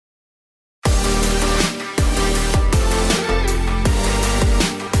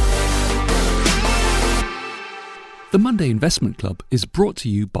The Monday Investment Club is brought to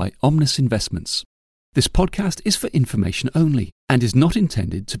you by Omnis Investments. This podcast is for information only and is not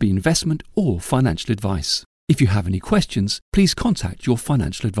intended to be investment or financial advice. If you have any questions, please contact your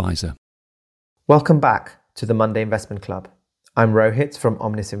financial advisor. Welcome back to the Monday Investment Club. I'm Rohit from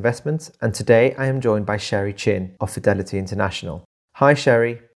Omnis Investments, and today I am joined by Sherry Qin of Fidelity International. Hi,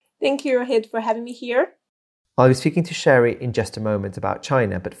 Sherry. Thank you, Rohit, for having me here. I'll be speaking to Sherry in just a moment about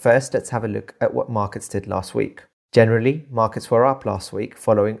China, but first let's have a look at what markets did last week. Generally, markets were up last week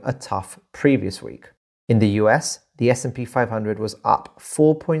following a tough previous week. In the US, the S&P 500 was up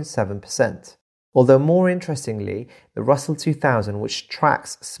 4.7%. Although more interestingly, the Russell 2000, which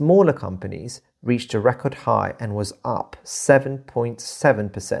tracks smaller companies, reached a record high and was up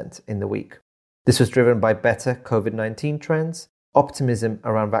 7.7% in the week. This was driven by better COVID-19 trends, optimism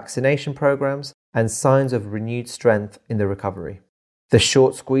around vaccination programs, and signs of renewed strength in the recovery. The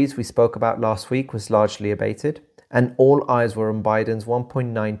short squeeze we spoke about last week was largely abated, and all eyes were on Biden's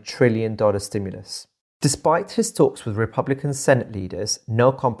 $1.9 trillion stimulus. Despite his talks with Republican Senate leaders,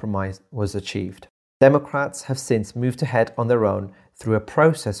 no compromise was achieved. Democrats have since moved ahead on their own through a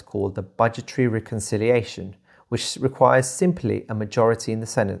process called the budgetary reconciliation, which requires simply a majority in the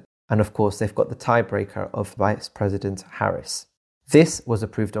Senate. And of course, they've got the tiebreaker of Vice President Harris. This was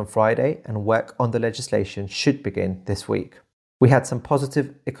approved on Friday, and work on the legislation should begin this week. We had some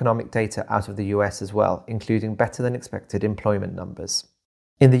positive economic data out of the US as well, including better than expected employment numbers.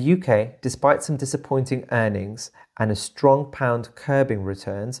 In the UK, despite some disappointing earnings and a strong pound curbing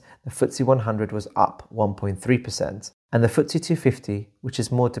returns, the FTSE 100 was up 1.3%, and the FTSE 250, which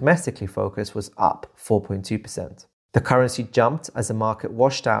is more domestically focused, was up 4.2%. The currency jumped as the market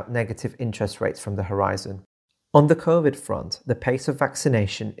washed out negative interest rates from the horizon. On the COVID front, the pace of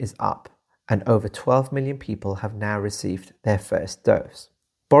vaccination is up, and over 12 million people have now received their first dose.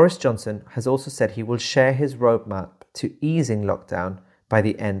 Boris Johnson has also said he will share his roadmap to easing lockdown by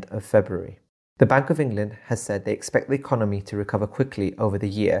the end of February. The Bank of England has said they expect the economy to recover quickly over the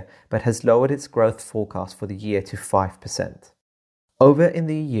year, but has lowered its growth forecast for the year to 5%. Over in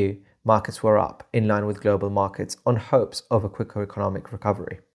the EU, markets were up, in line with global markets, on hopes of a quicker economic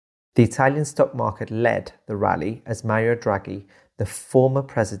recovery. The Italian stock market led the rally as Mario Draghi, the former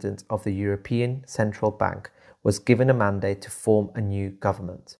president of the European Central Bank, was given a mandate to form a new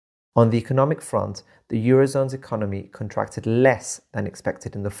government. On the economic front, the Eurozone's economy contracted less than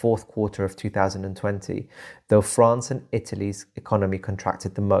expected in the fourth quarter of 2020, though France and Italy's economy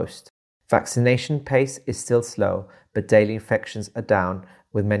contracted the most. Vaccination pace is still slow, but daily infections are down,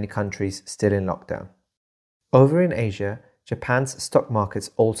 with many countries still in lockdown. Over in Asia, Japan's stock markets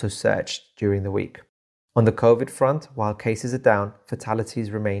also surged during the week. On the COVID front, while cases are down,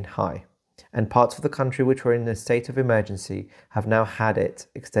 fatalities remain high, and parts of the country which were in a state of emergency have now had it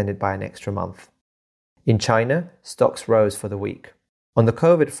extended by an extra month. In China, stocks rose for the week. On the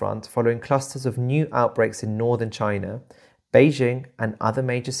COVID front, following clusters of new outbreaks in northern China, Beijing and other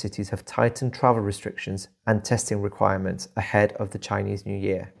major cities have tightened travel restrictions and testing requirements ahead of the Chinese New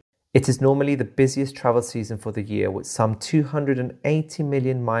Year. It is normally the busiest travel season for the year, with some 280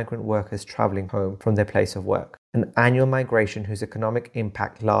 million migrant workers travelling home from their place of work, an annual migration whose economic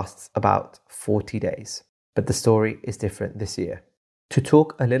impact lasts about 40 days. But the story is different this year. To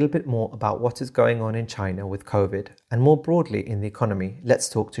talk a little bit more about what is going on in China with COVID and more broadly in the economy, let's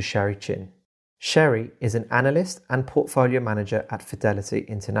talk to Sherry Qin. Sherry is an analyst and portfolio manager at Fidelity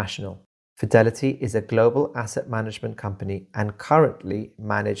International. Fidelity is a global asset management company and currently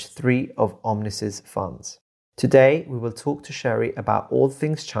manage 3 of Omnis's funds. Today, we will talk to Sherry about all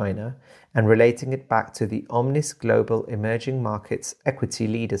things China and relating it back to the Omnis Global Emerging Markets Equity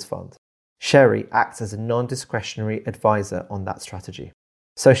Leaders Fund. Sherry acts as a non-discretionary advisor on that strategy.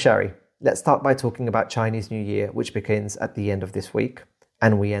 So Sherry, let's start by talking about Chinese New Year, which begins at the end of this week,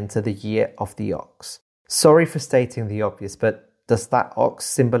 and we enter the Year of the Ox. Sorry for stating the obvious, but does that ox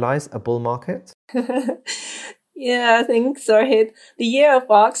symbolize a bull market? Yeah, I think so. The Year of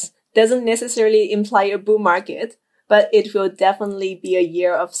Ox doesn't necessarily imply a bull market, but it will definitely be a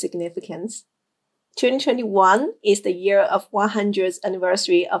year of significance. 2021 is the year of 100th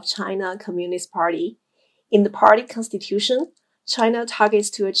anniversary of China Communist Party. In the party constitution, China targets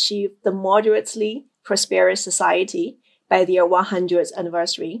to achieve the moderately prosperous society by their 100th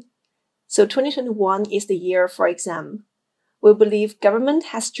anniversary. So 2021 is the year for exam. We believe government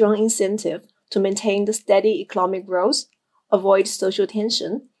has strong incentive to maintain the steady economic growth, avoid social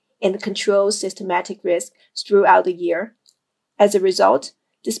tension, and control systematic risk throughout the year. As a result,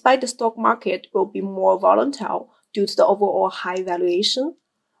 despite the stock market will be more volatile due to the overall high valuation,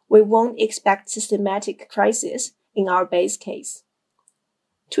 we won't expect systematic crisis in our base case.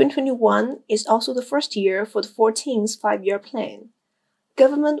 2021 is also the first year for the 14th five-year plan.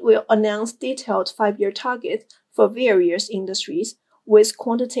 Government will announce detailed five-year targets for various industries with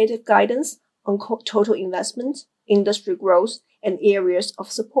quantitative guidance on total investment, industry growth, and areas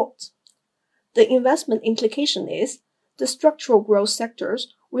of support. The investment implication is the structural growth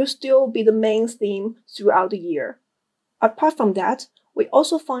sectors will still be the main theme throughout the year. Apart from that, we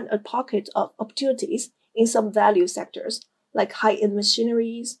also find a pocket of opportunities in some value sectors like high-end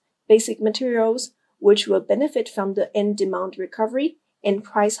machineries, basic materials, which will benefit from the end demand recovery and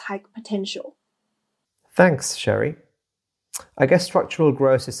price hike potential. Thanks, Sherry. I guess structural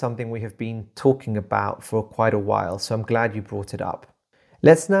growth is something we have been talking about for quite a while, so I'm glad you brought it up.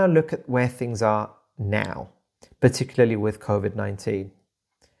 Let's now look at where things are now, particularly with COVID-19.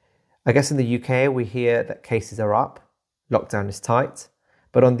 I guess in the UK, we hear that cases are up, lockdown is tight,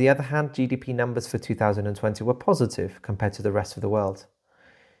 but on the other hand, GDP numbers for 2020 were positive compared to the rest of the world.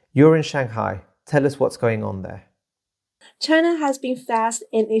 You're in Shanghai. Tell us what's going on there. China has been fast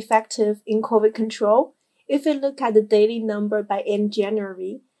and effective in COVID control. If we look at the daily number by end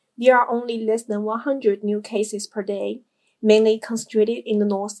January, there are only less than 100 new cases per day, mainly concentrated in the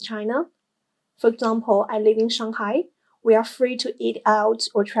North China. For example, I live in Shanghai. We are free to eat out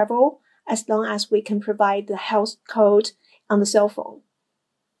or travel as long as we can provide the health code on the cell phone.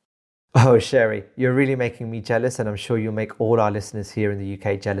 Oh, Sherry, you're really making me jealous, and I'm sure you'll make all our listeners here in the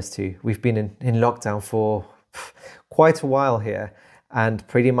UK jealous too. We've been in lockdown for quite a while here and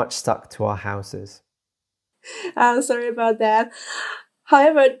pretty much stuck to our houses. Sorry about that.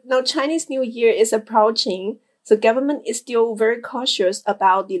 However, now Chinese New Year is approaching, so government is still very cautious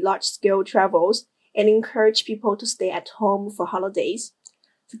about the large-scale travels and encourage people to stay at home for holidays.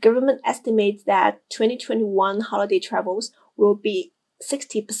 The government estimates that 2021 holiday travels will be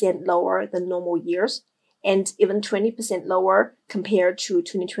 60% lower than normal years and even 20% lower compared to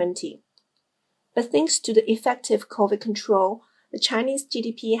 2020. But thanks to the effective COVID control, the Chinese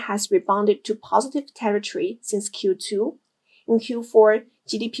GDP has rebounded to positive territory since Q2. In Q4,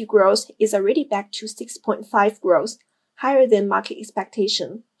 GDP growth is already back to 6.5 growth, higher than market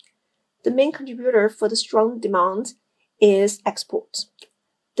expectation. The main contributor for the strong demand is export.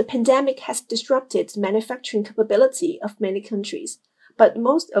 The pandemic has disrupted the manufacturing capability of many countries, but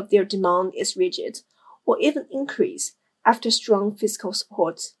most of their demand is rigid or even increase after strong fiscal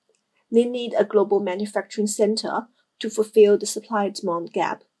support. They need a global manufacturing center to fulfill the supply-demand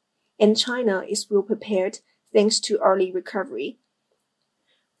gap, and China is well prepared thanks to early recovery.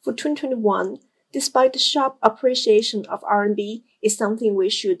 For 2021, despite the sharp appreciation of RMB is something we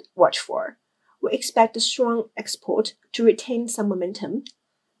should watch for. We expect the strong export to retain some momentum.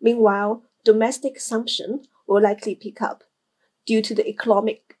 Meanwhile, domestic consumption will likely pick up due to the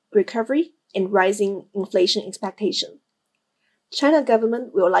economic recovery and rising inflation expectation. China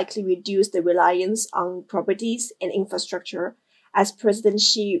government will likely reduce the reliance on properties and infrastructure as President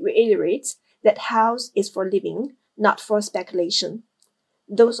Xi reiterates that house is for living, not for speculation.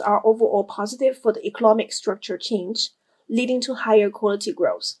 Those are overall positive for the economic structure change, leading to higher quality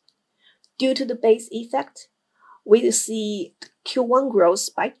growth. Due to the base effect, we see Q1 growth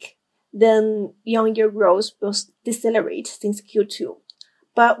spike, then year-on-year growth will decelerate since Q2.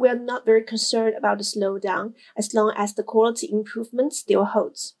 But we are not very concerned about the slowdown as long as the quality improvement still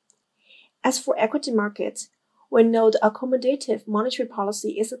holds. As for equity markets, we know the accommodative monetary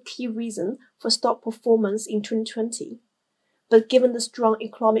policy is a key reason for stock performance in 2020. But given the strong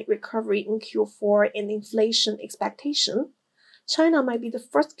economic recovery in Q4 and inflation expectation, China might be the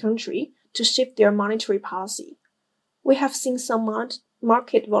first country to shift their monetary policy. We have seen some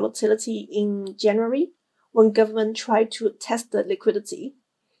market volatility in January when government tried to test the liquidity.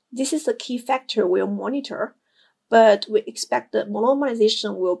 This is a key factor we'll monitor, but we expect that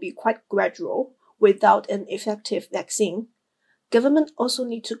normalization will be quite gradual without an effective vaccine. Government also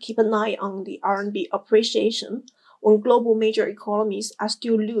need to keep an eye on the RMB appreciation when global major economies are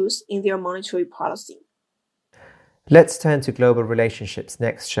still loose in their monetary policy. Let's turn to global relationships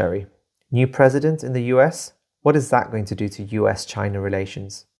next, Sherry. New president in the US? What is that going to do to US-China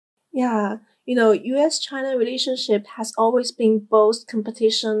relations? Yeah, US-China relationship has always been both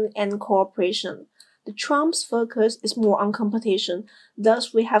competition and cooperation. The Trump's focus is more on competition,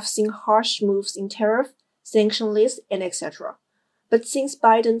 thus we have seen harsh moves in tariff, sanction lists, and etc. But since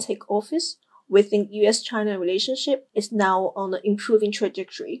Biden took office, we think US-China relationship is now on an improving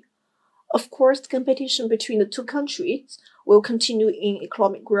trajectory. Of course, the competition between the two countries will continue in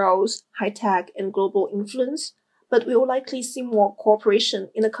economic growth, high-tech, and global influence, but we will likely see more cooperation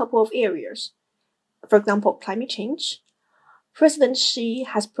in a couple of areas. For example, climate change. President Xi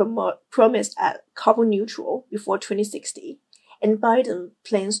has promised carbon neutral before 2060, and Biden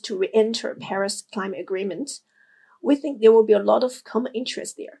plans to re-enter Paris Climate Agreement, we think there will be a lot of common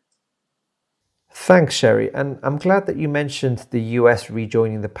interest there. Thanks, Sherry. And I'm glad that you mentioned the US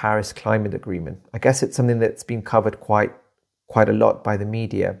rejoining the Paris Climate Agreement. I guess it's something that's been covered quite a lot by the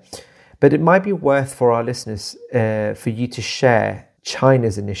media. But it might be worth for our listeners for you to share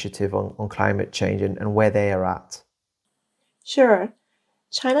China's initiative on climate change and where they are at. Sure.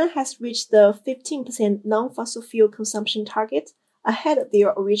 China has reached the 15% non-fossil fuel consumption target ahead of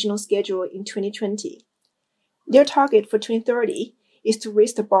their original schedule in 2020. Their target for 2030 is to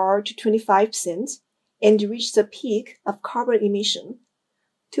raise the bar to 25% and reach the peak of carbon emission.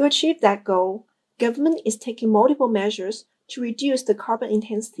 To achieve that goal, government is taking multiple measures to reduce the carbon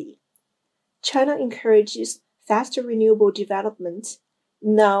intensity. China encourages faster renewable development.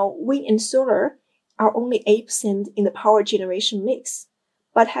 Now, wind and solar are only 8% in the power generation mix,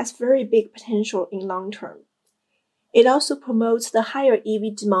 but has very big potential in long term. It also promotes the higher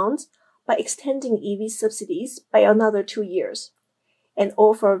EV demand by extending EV subsidies by another 2 years, and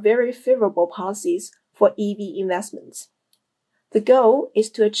offer very favorable policies for EV investments. The goal is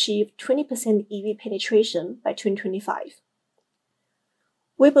to achieve 20% EV penetration by 2025.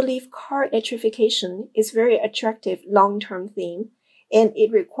 We believe car electrification is a very attractive long-term theme, and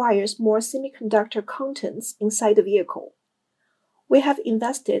it requires more semiconductor contents inside the vehicle. We have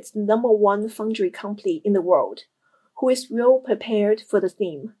invested in the #1 foundry company in the world, who is well prepared for the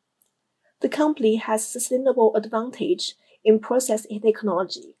theme. The company has sustainable advantage in process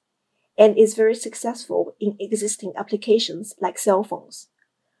technology, and is very successful in existing applications like cell phones.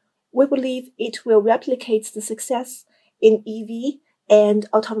 We believe it will replicate the success in EV and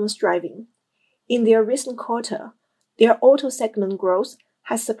autonomous driving. In their recent quarter, their auto segment growth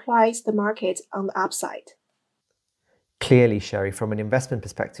has surprised the market on the upside. Clearly, Sherry, from an investment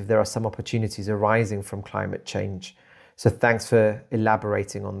perspective, there are some opportunities arising from climate change. So thanks for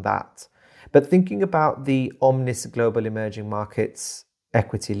elaborating on that. But thinking about the Omnis Global Emerging Markets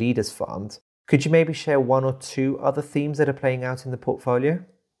Equity Leaders Fund, could you maybe share one or two other themes that are playing out in the portfolio?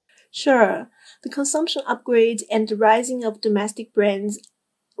 Sure. The consumption upgrade and the rising of domestic brands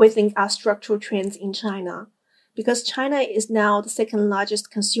we think are structural trends in China, because China is now the second largest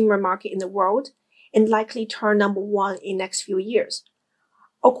consumer market in the world and likely turn #1 in next few years.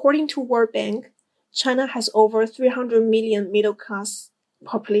 According to World Bank, China has over 300 million middle-class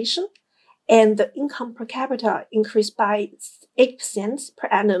population, and the income per capita increased by 8% per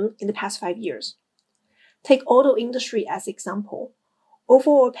annum in the past 5 years. Take auto industry as example.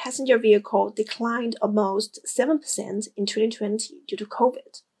 Overall passenger vehicle declined almost 7% in 2020 due to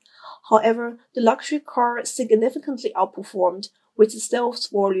COVID. However, the luxury car significantly outperformed, with the sales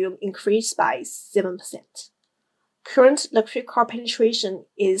volume increased by 7%. Current luxury car penetration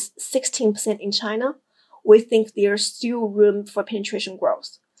is 16% in China. We think there's still room for penetration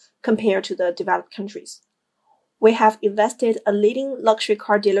growth compared to the developed countries. We have invested a leading luxury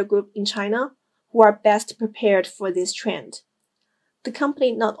car dealer group in China who are best prepared for this trend. The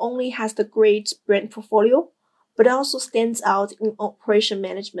company not only has the great brand portfolio, but also stands out in operation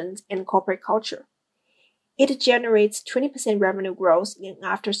management and corporate culture. It generates 20% revenue growth in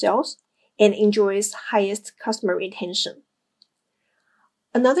after sales and enjoys highest customer retention.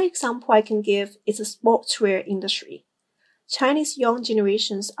 Another example I can give is the sportswear industry. Chinese young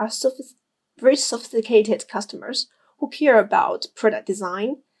generations are very sophisticated customers who care about product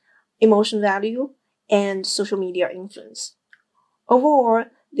design, emotion value, and social media influence. Overall,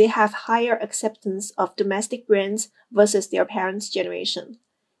 they have higher acceptance of domestic brands versus their parents' generation,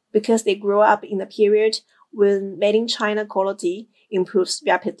 because they grew up in a period when made in China quality improves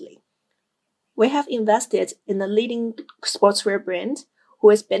rapidly. We have invested in a leading sportswear brand who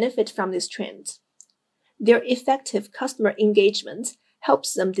has benefited from this trend. Their effective customer engagement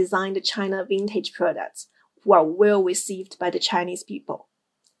helps them design the China vintage products who are well received by the Chinese people.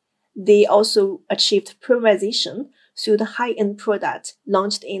 They also achieved premiumization through the high-end product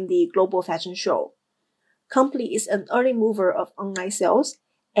launched in the global fashion show. Company is an early mover of online sales,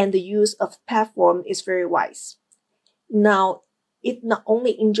 and the use of platform is very wise. Now, it not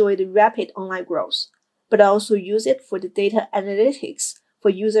only enjoyed the rapid online growth, but also use it for the data analytics for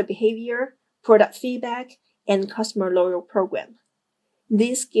user behavior, product feedback, and customer loyal program.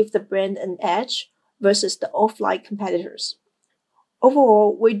 This gives the brand an edge versus the offline competitors.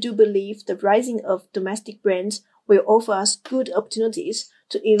 Overall, we do believe the rising of domestic brands will offer us good opportunities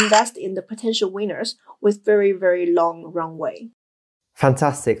to invest in the potential winners with very, very long runway.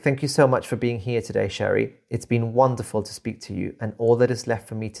 Fantastic. Thank you so much for being here today, Sherry. It's been wonderful to speak to you, and all that is left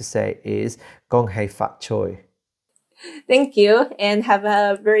for me to say is Gong Hei Fat Choi. Thank you, and have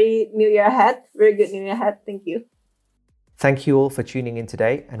a very good New Year ahead. Thank you. Thank you all for tuning in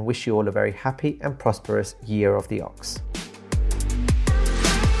today and wish you all a very happy and prosperous Year of the Ox.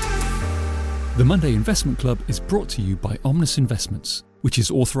 The Monday Investment Club is brought to you by Omnis Investments, which is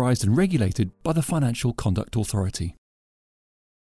authorised and regulated by the Financial Conduct Authority.